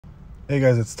Hey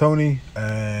guys, it's Tony,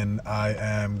 and I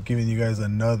am giving you guys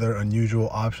another unusual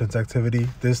options activity.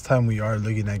 This time we are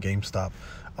looking at GameStop.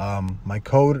 My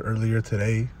code earlier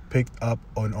today picked up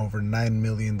an over $9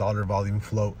 million volume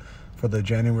float for the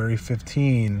January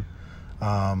 15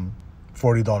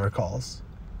 $40 calls.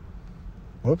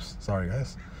 Whoops, sorry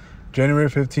guys. January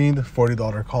 15th,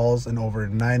 $40 calls and over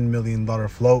 $9 million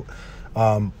float.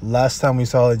 Last time we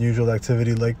saw unusual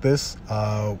activity like this,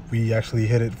 we actually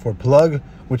hit it for plug,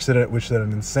 which did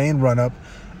an insane run up,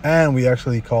 and we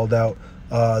actually called out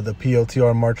the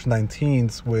PLTR March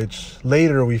 19th, which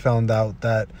later we found out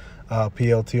that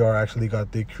PLTR actually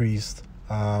got decreased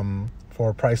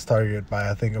for price target by,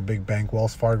 I think, a big bank,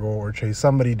 Wells Fargo or Chase.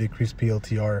 Somebody decreased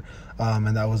PLTR,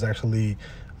 and that was actually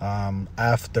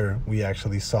after we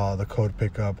actually saw the code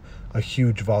pick up a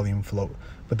huge volume float.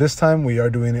 But this time we are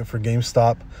doing it for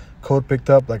GameStop. Code picked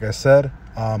up, like I said,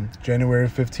 January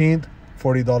 15th,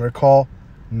 $40 call,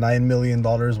 $9 million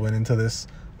went into this,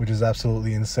 which is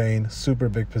absolutely insane. Super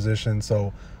big position,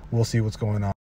 so we'll see what's going on.